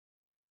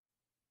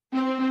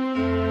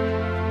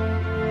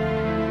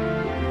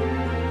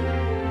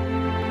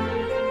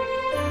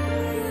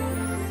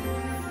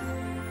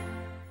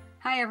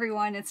Hi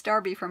everyone, it's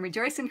Darby from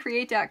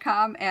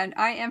rejoiceandcreate.com, and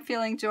I am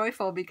feeling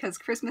joyful because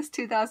Christmas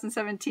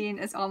 2017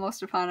 is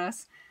almost upon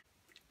us.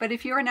 But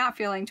if you are not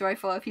feeling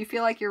joyful, if you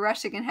feel like you're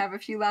rushing and have a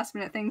few last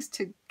minute things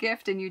to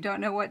gift and you don't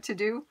know what to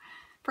do,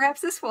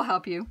 perhaps this will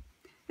help you.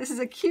 This is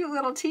a cute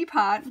little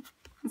teapot.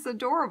 It's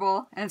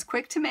adorable and it's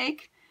quick to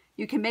make.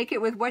 You can make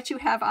it with what you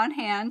have on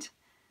hand.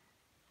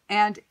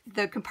 And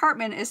the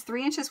compartment is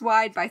 3 inches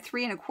wide by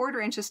 3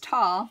 1/4 inches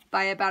tall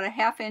by about a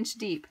 1/2 inch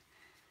deep.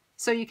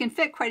 So you can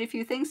fit quite a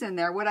few things in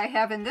there. What I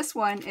have in this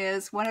one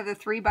is one of the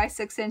 3 by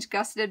 6 inch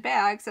gusseted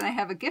bags, and I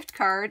have a gift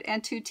card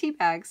and 2 tea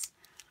bags.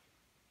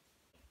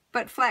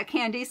 But flat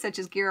candy, such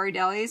as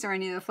Ghirardelli's or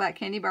any of the flat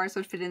candy bars,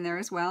 would fit in there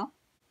as well.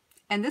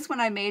 And this one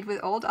I made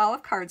with old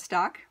olive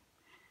cardstock.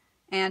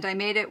 And I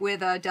made it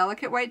with a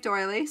delicate white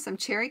doily, some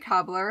cherry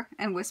cobbler,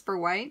 and whisper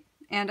white.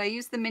 And I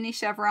used the mini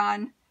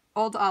chevron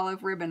old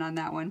olive ribbon on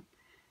that one.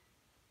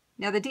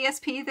 Now the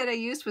DSP that I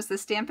used was the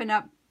Stampin'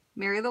 Up!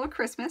 Merry Little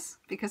Christmas,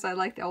 because I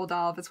like the old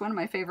olive. It's one of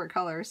my favorite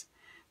colors.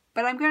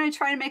 But I'm going to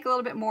try to make a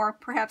little bit more,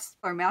 perhaps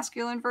a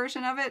masculine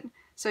version of it,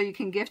 so you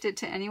can gift it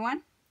to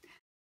anyone.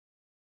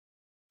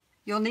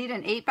 You'll need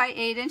an 8 by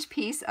 8 inch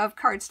piece of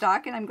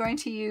cardstock, and I'm going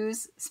to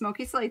use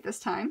smoky slate this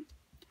time.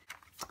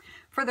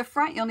 For the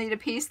front, you'll need a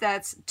piece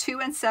that's 2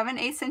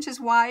 7/8 inches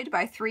wide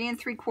by 3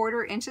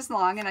 3/4 inches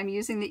long, and I'm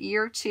using the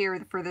ear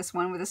cheer for this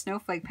one with a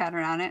snowflake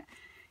pattern on it.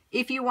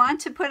 If you want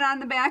to put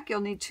on the back,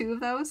 you'll need 2 of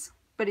those,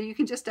 but you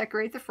can just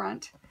decorate the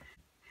front.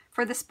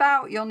 For the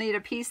spout, you'll need a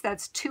piece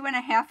that's 2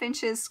 1/2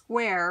 inches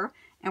square,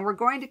 and we're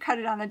going to cut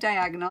it on the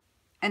diagonal,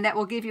 and that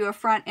will give you a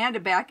front and a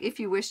back if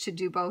you wish to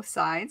do both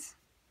sides.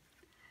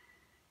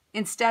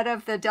 Instead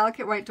of the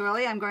delicate white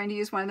doily, I'm going to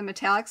use one of the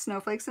metallic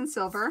snowflakes in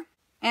silver.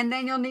 And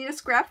then you'll need a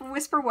scrap of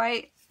whisper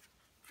white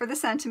for the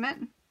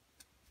sentiment,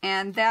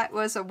 and that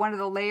was one of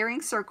the layering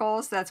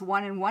circles that's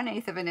 1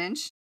 1/8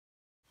 inch.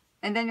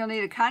 And then you'll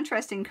need a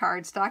contrasting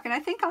cardstock, and I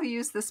think I'll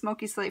use the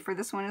smoky slate for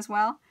this one as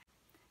well.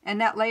 And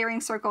that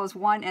layering circle is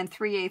 1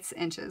 3/8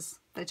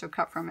 inches that you'll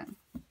cut from it.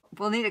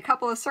 We'll need a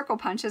couple of circle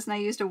punches, and I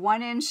used a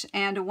 1 inch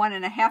and a 1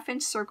 1/2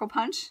 inch circle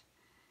punch.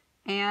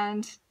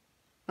 And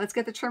let's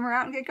get the trimmer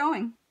out and get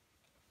going.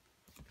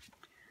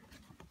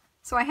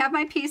 So I have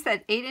my piece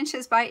that's 8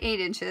 inches by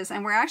 8 inches,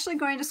 and we're actually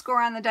going to score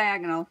on the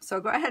diagonal. So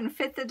go ahead and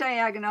fit the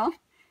diagonal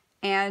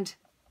and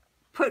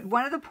put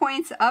one of the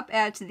points up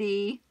at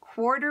the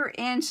 1/4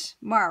 inch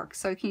mark.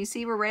 So can you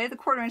see we're right at the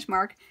 1/4 inch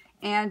mark,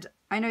 and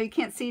I know you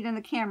can't see it in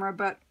the camera,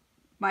 but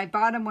my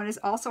bottom one is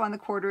also on the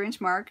 1/4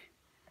 inch mark.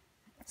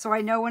 So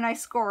I know when I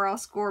score, I'll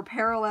score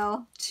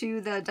parallel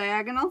to the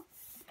diagonal,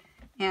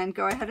 and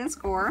go ahead and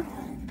score.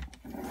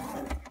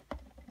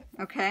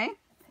 Okay,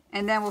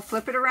 and then we'll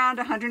flip it around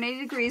 180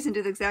 degrees and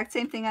do the exact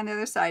same thing on the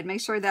other side.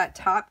 Make sure that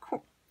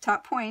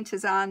top point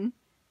is on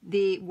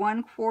the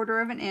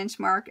 1/4 inch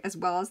mark as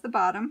well as the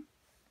bottom.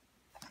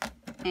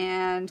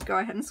 And go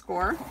ahead and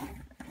score.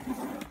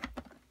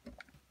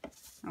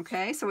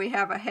 Okay, so we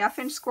have a 1/2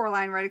 inch score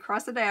line right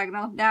across the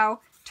diagonal. Now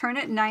turn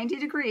it 90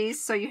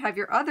 degrees so you have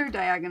your other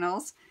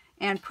diagonals,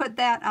 and put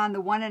that on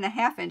the 1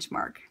 1/2 inch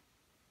mark.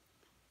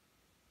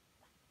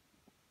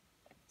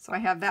 So I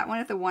have that one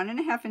at the 1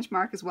 1/2 inch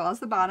mark as well as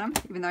the bottom,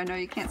 even though I know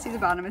you can't see the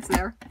bottom, it's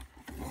there.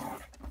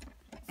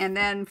 And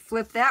then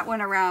flip that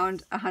one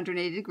around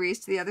 180 degrees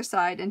to the other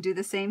side and do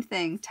the same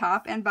thing,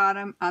 top and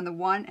bottom on the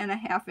 1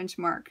 1/2 inch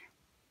mark.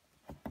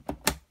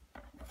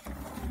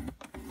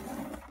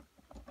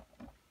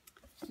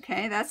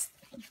 Okay, that's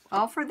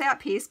all for that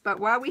piece, but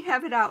while we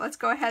have it out, let's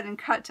go ahead and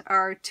cut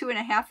our 2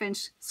 1/2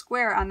 inch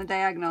square on the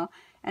diagonal.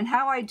 And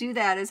how I do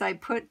that is I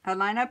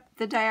line up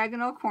the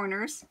diagonal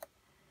corners,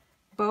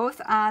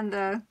 both on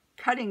the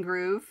cutting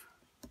groove,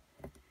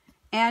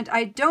 and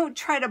I don't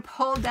try to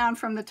pull down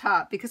from the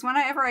top, because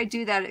whenever I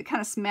do that, it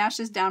kind of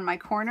smashes down my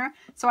corner.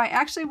 So I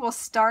actually will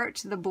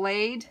start the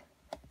blade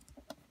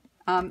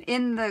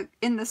in the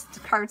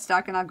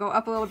cardstock, and I'll go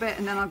up a little bit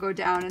and then I'll go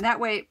down, and that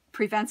way it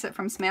prevents it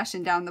from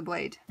smashing down the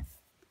blade.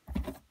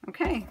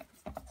 Okay,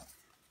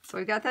 so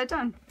we got that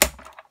done.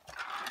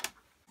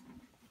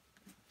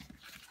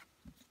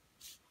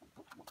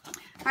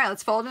 All right,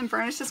 let's fold and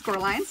burnish the score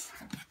lines.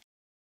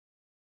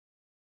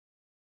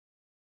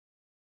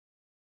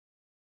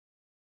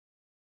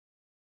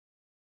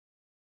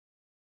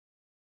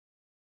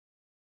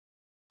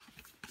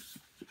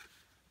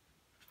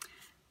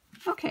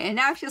 Okay, and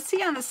now if you'll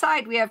see on the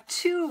side, we have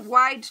 2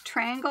 wide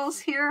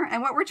triangles here,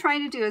 and what we're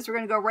trying to do is we're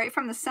going to go right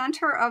from the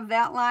center of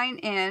that line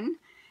in,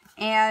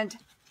 and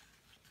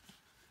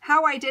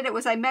how I did it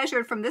was I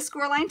measured from this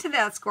score line to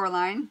that score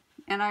line,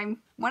 and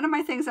one of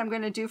my things I'm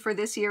going to do for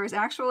this year is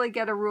actually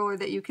get a ruler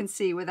that you can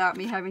see without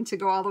me having to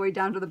go all the way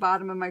down to the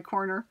bottom of my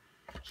corner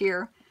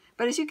here.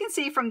 But as you can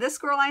see, from this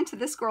score line to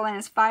this score line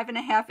is 5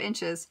 1/2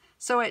 inches.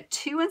 So at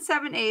 2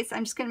 7/8,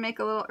 I'm just going to make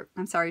a little,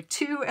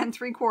 2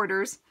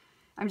 3/4.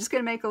 I'm just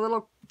going to make a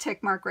little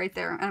tick mark right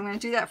there. And I'm going to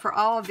do that for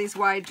all of these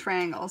wide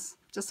triangles,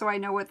 just so I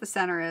know what the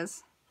center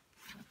is.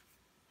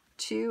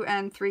 2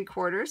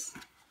 3/4.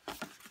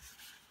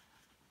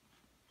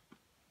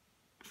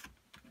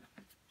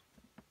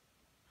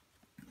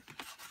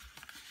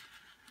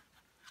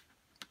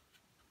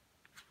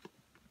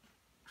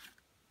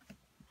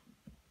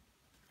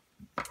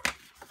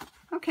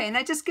 Okay, and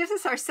that just gives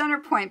us our center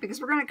point because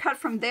we're going to cut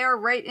from there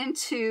right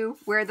into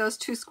where those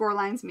two score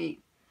lines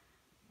meet.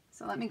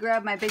 So let me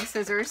grab my big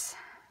scissors,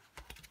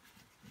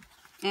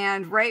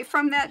 and right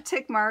from that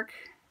tick mark,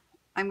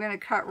 I'm going to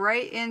cut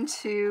right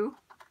into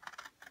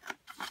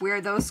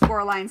where those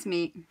score lines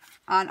meet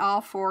on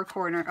all four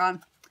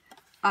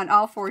on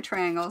all four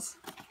triangles.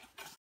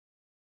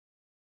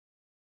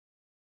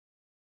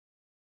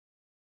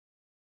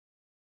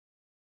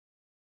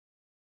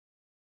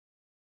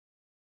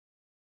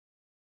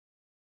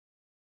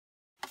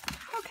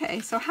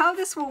 Okay, so how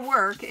this will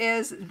work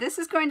is this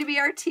is going to be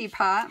our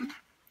teapot.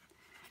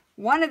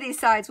 One of these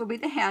sides will be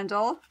the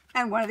handle,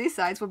 and one of these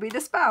sides will be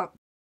the spout.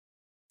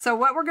 So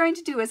what we're going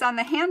to do is on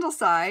the handle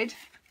side,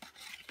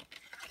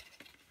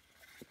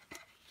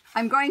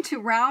 I'm going to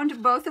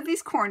round both of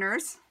these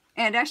corners,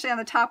 and actually on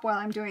the top while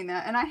I'm doing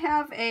that. And I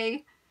have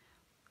a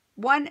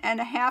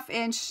 1.5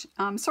 inch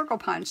circle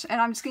punch, and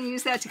I'm just going to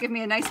use that to give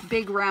me a nice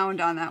big round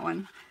on that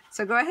one.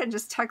 So go ahead and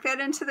just tuck that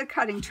into the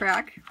cutting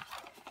track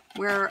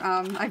where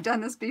I've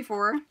done this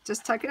before.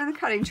 Just tuck it in the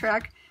cutting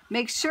track.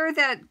 Make sure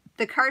that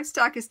the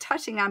cardstock is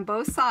touching on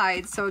both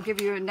sides so it'll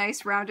give you a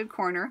nice rounded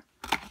corner,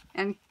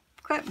 and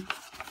clip.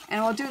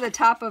 And we'll do the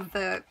top of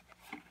the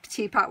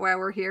teapot while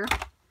we're here.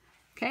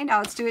 Okay, now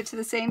let's do it to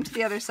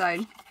the other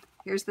side.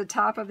 Here's the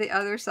top of the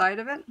other side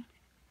of it.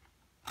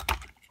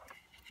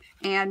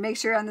 And make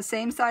sure you're on the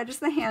same side as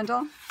the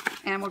handle,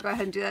 and we'll go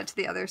ahead and do that to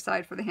the other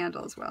side for the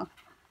handle as well.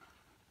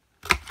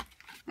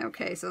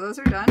 Okay, so those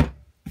are done.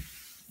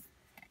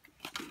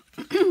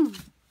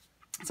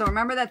 So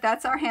remember that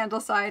that's our handle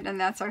side and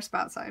that's our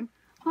spout side.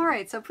 All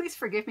right, so please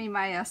forgive me,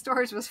 my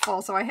storage was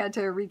full, so I had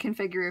to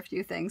reconfigure a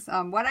few things.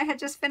 What I had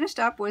just finished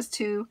up was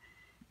to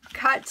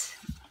punch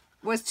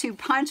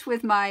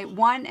with my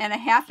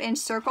 1.5 inch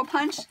circle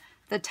punch,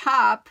 the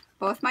top,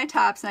 both my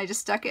tops, and I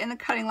just stuck it in the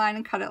cutting line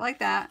and cut it like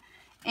that.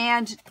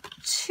 And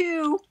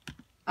 2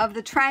 of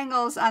the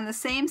triangles on the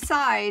same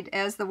side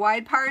as the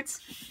wide parts,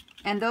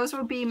 and those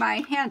will be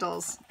my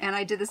handles. And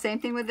I did the same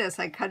thing with this.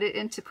 I put it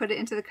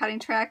into the cutting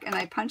track and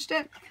I punched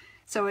it.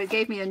 So it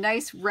gave me a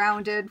nice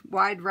rounded,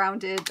 wide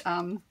rounded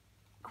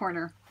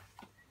corner.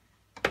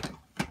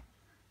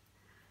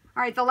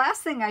 All right, the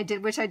last thing I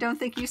did, which I don't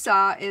think you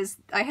saw, is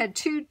I had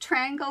 2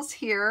 triangles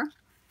here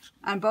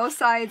on both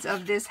sides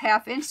of this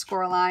 1/2 inch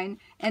score line,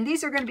 and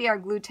these are going to be our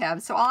glue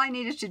tabs. So all I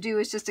needed to do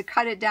is just to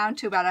cut it down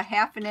to about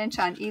 1/2 inch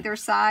on either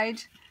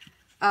side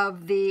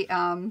of the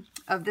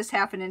of this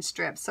 1/2 inch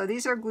strip. So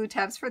these are glue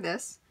tabs for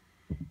this.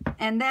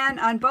 And then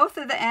on both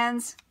of the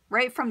ends,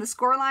 right from the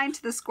score line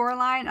to the score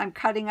line, I'm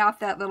cutting off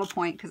that little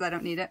point because I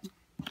don't need it.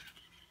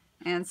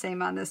 And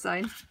same on this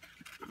side.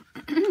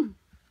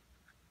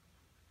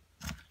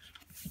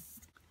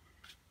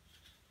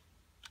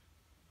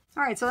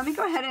 All right, so let me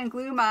go ahead and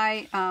glue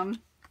my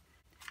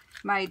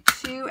my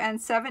 2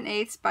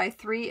 7/8 by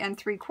 3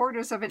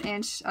 3/4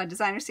 inch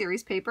designer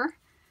series paper,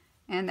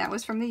 and that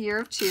was from the Year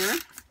of Cheer.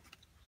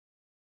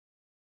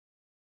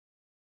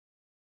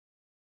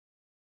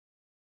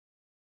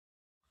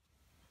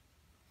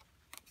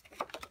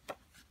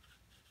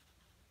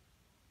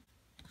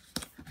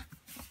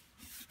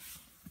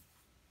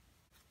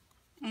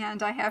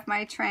 And I have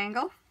my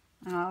triangle.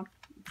 I'll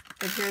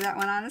adhere that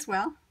one on as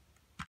well.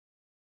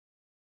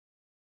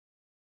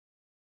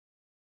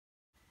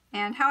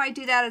 And how I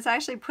do that is I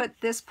actually put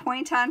this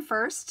point on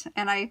first,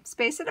 and I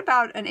space it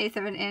about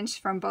 1/8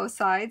 inch from both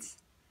sides.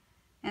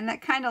 And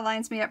that kind of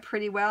lines me up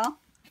pretty well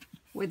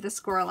with the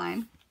score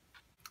line.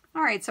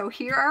 All right, so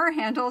here are our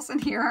handles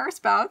and here are our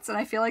spouts, and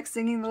I feel like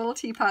singing the little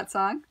teapot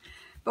song.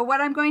 But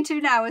what I'm going to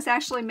do now is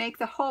actually make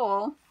the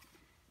hole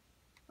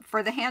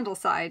for the handle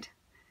side.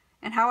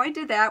 And how I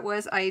did that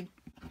was I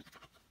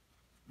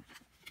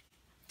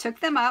took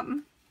them up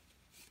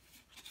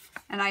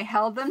and I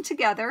held them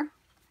together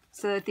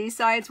so that these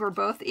sides were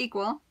both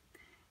equal.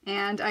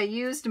 And I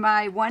used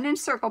my 1 inch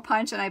circle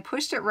punch and I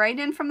pushed it right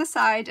in from the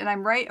side, and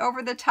I'm right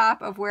over the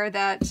top of where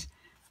that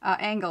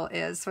angle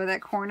is, where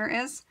that corner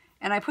is.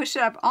 And I pushed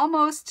it up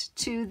almost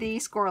to the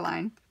score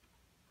line.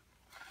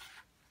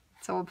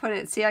 So we'll put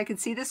it, see, I can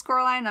see the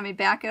score line. Let me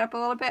back it up a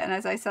little bit. And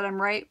as I said, I'm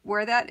right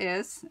where that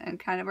is and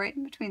kind of right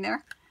in between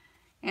there.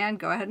 And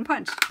go ahead and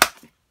punch.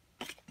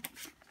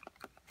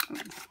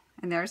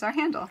 And there's our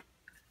handle.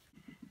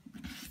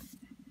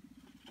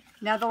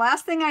 Now the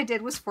last thing I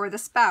did was for the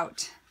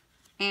spout.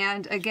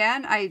 And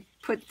again, I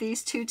put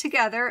these 2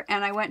 together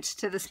and I went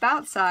to the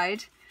spout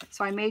side.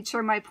 So I made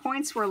sure my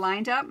points were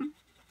lined up.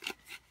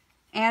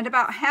 And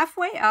about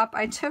halfway up,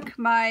 I took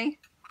my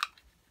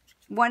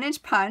 1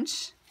 inch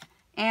punch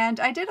and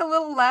I did a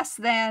little less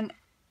than,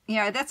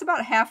 that's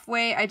about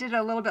halfway. I did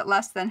a little bit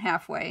less than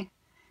halfway.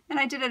 And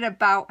I did it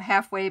about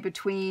halfway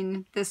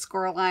between this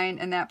score line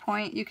and that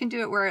point. You can do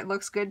it where it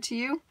looks good to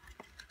you.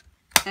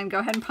 And go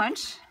ahead and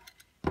punch.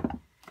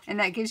 and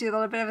that gives you a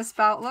little bit of a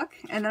spout look.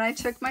 And then I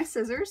took my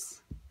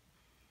scissors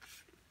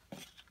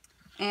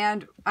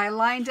and I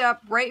lined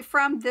up right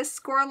from this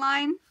score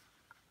line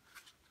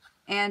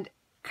and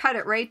cut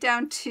it right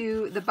down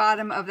to the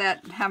bottom of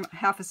that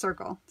half a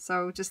circle.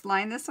 So just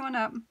line this one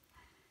up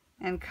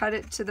and cut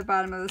it to the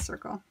bottom of the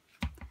circle.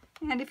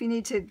 And if you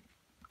need to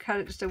cut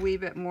it just a wee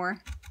bit more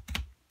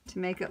to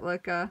make it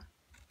look, there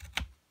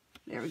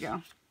we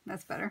go,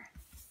 that's better.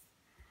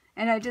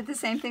 And I did the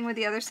same thing with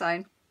the other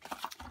side.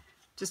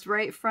 Just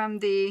right from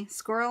the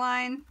score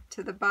line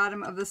to the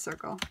bottom of the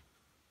circle.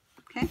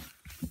 Okay?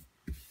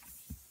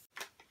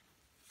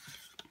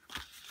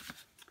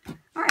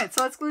 Alright,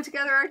 so let's glue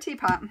together our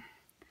teapot.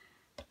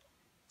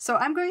 So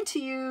I'm going to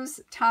use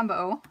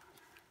Tombow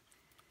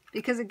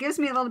because it gives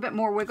me a little bit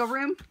more wiggle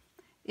room.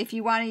 If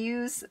you want to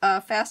use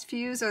fast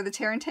fuse or the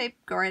tear and tape,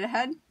 go right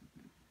ahead.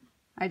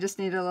 I just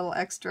need a little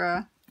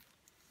extra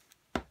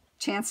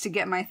chance to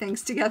get my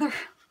things together.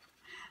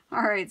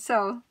 Alright,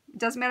 so it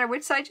doesn't matter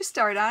which side you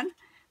start on,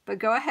 but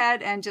go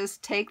ahead and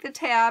just take the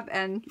tab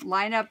and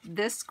line up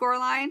this score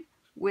line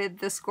with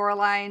the score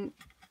line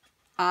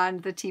on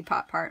the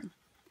teapot part.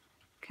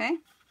 Okay?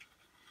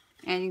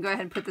 And you can go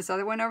ahead and put this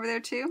other one over there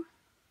too.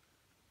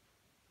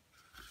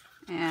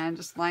 And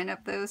just line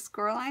up those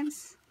score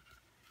lines.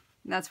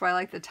 And that's why I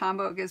like the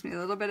Tombow. It gives me a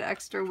little bit of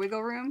extra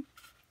wiggle room.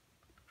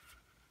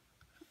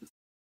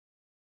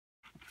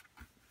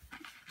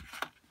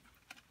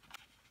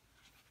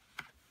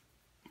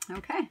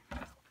 Okay.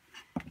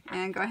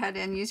 And go ahead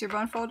and use your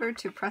bone folder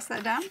to press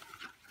that down.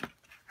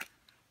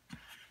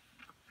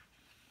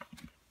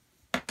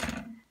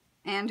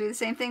 And do the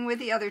same thing with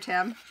the other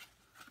tab.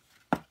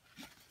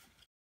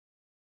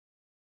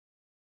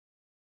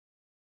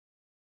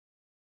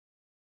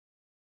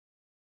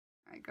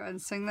 Alright, go ahead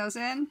and sing those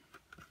in.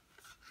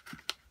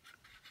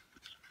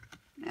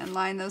 And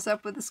line those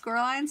up with the score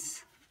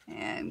lines.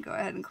 And go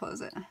ahead and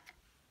close it.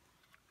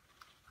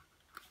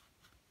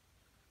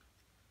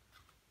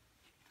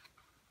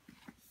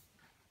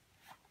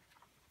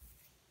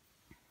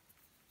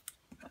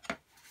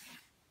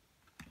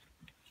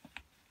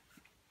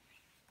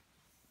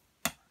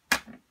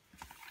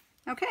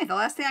 Okay, the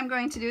last thing I'm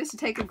going to do is to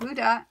take a glue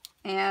dot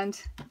and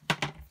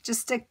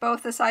just stick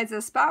both the sides of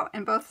the spout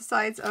and both the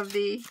sides of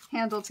the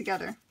handle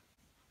together.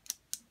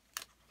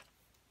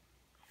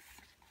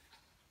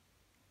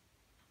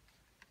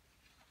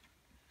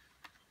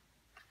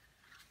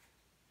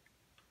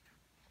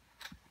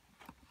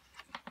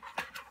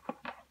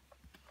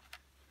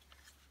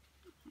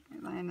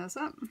 Line those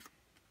up.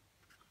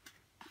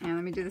 And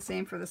let me do the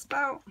same for the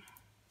spout.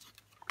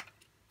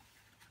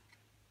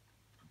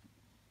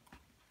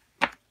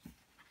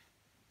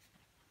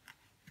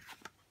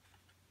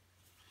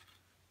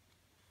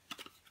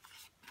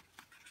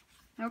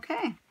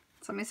 Okay,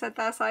 so let me set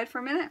that aside for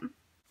a minute.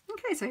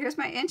 Okay, so here's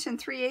my 1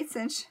 3/8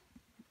 inch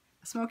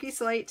smoky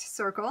slate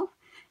circle.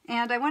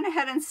 And I went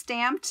ahead and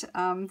stamped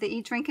the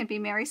Eat, Drink, and Be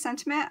Merry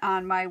sentiment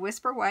on my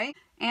Whisper White.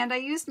 And I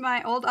used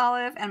my Old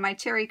Olive and my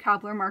Cherry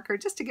Cobbler marker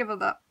just to give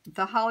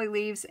the holly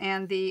leaves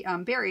and the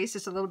berries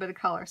just a little bit of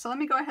color. So let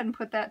me go ahead and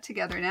put that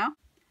together now.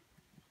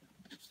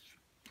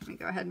 Let me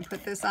go ahead and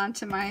put this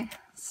onto my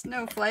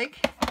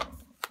snowflake.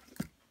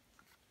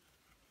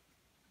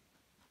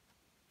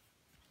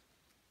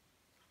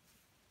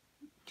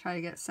 Try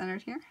to get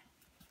centered here.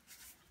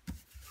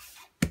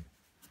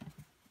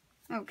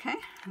 Okay,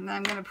 and then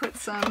I'm going to put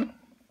some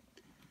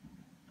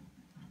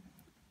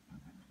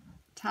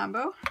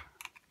Tombow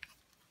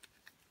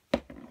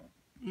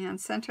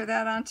and center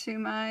that onto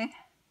my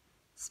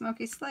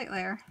smoky slate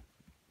layer.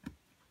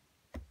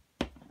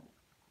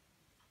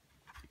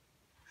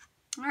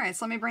 Alright,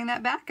 so let me bring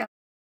that back up.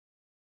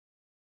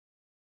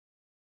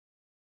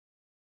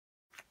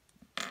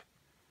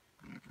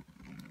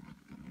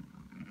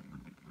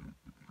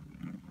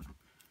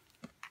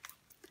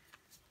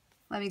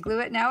 Let me glue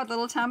it now with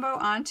little Tombow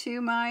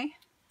onto my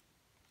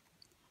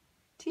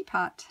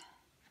teapot.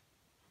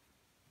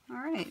 All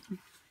right.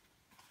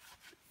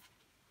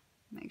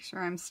 Make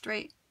sure I'm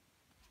straight.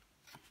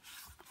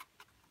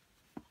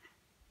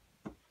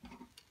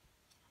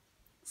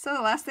 So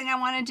the last thing I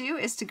want to do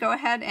is to go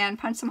ahead and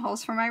punch some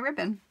holes for my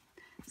ribbon.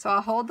 So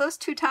I'll hold those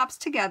two tops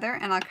together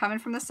and I'll come in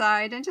from the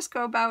side and just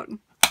go about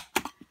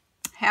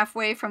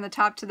halfway from the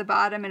top to the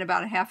bottom and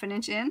about a ½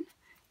 inch in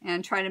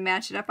and try to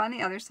match it up on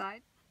the other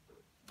side.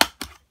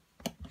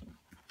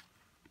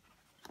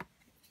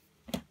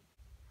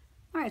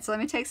 Alright, so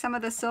let me take some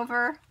of the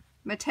silver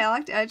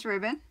metallic edge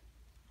ribbon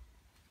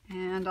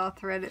and I'll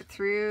thread it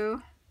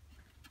through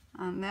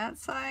on that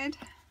side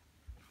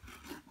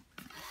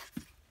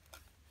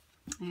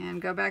and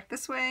go back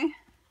this way.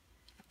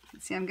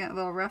 See, I'm getting a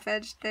little rough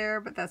edge there,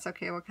 but that's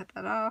okay, we'll cut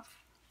that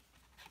off.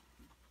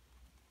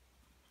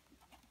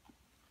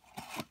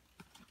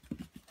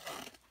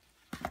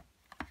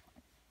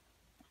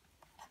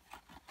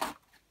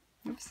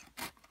 Oops.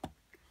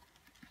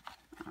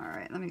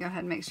 Alright, let me go ahead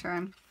and make sure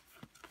I'm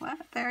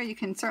flat there. You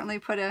can certainly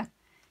put a,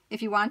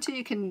 if you want to,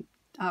 you can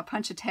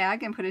punch a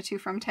tag and put a to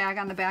from tag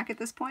on the back at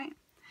this point.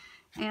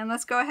 And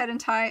let's go ahead and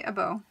tie a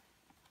bow.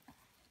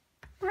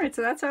 Alright,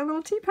 so that's our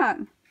little teapot.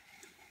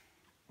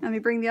 Let me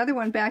bring the other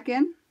one back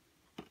in.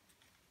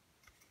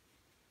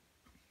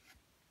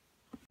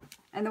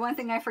 And the one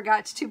thing I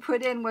forgot to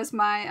put in was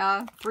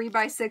my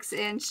 3x6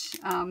 inch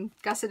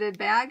gusseted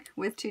bag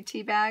with 2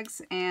 tea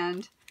bags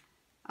and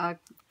a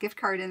gift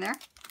card in there.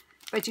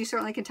 But you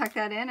certainly can tuck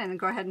that in and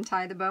go ahead and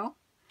tie the bow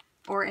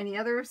or any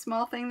other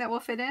small thing that will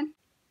fit in.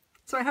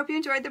 So I hope you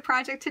enjoyed the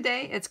project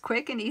today. It's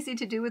quick and easy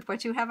to do with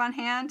what you have on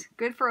hand.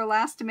 Good for a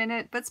last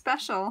minute but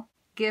special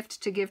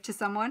gift to give to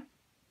someone.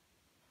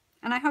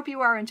 And I hope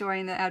you are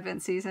enjoying the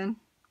Advent season.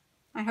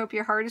 I hope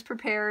your heart is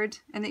prepared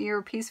and that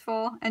you're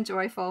peaceful and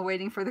joyful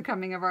waiting for the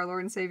coming of our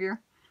Lord and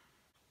Savior.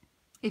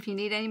 If you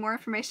need any more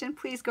information,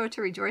 please go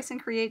to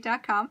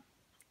rejoiceandcreate.com.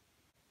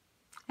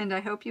 And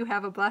I hope you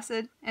have a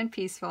blessed and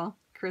peaceful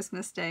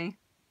Christmas day.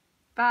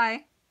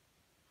 Bye!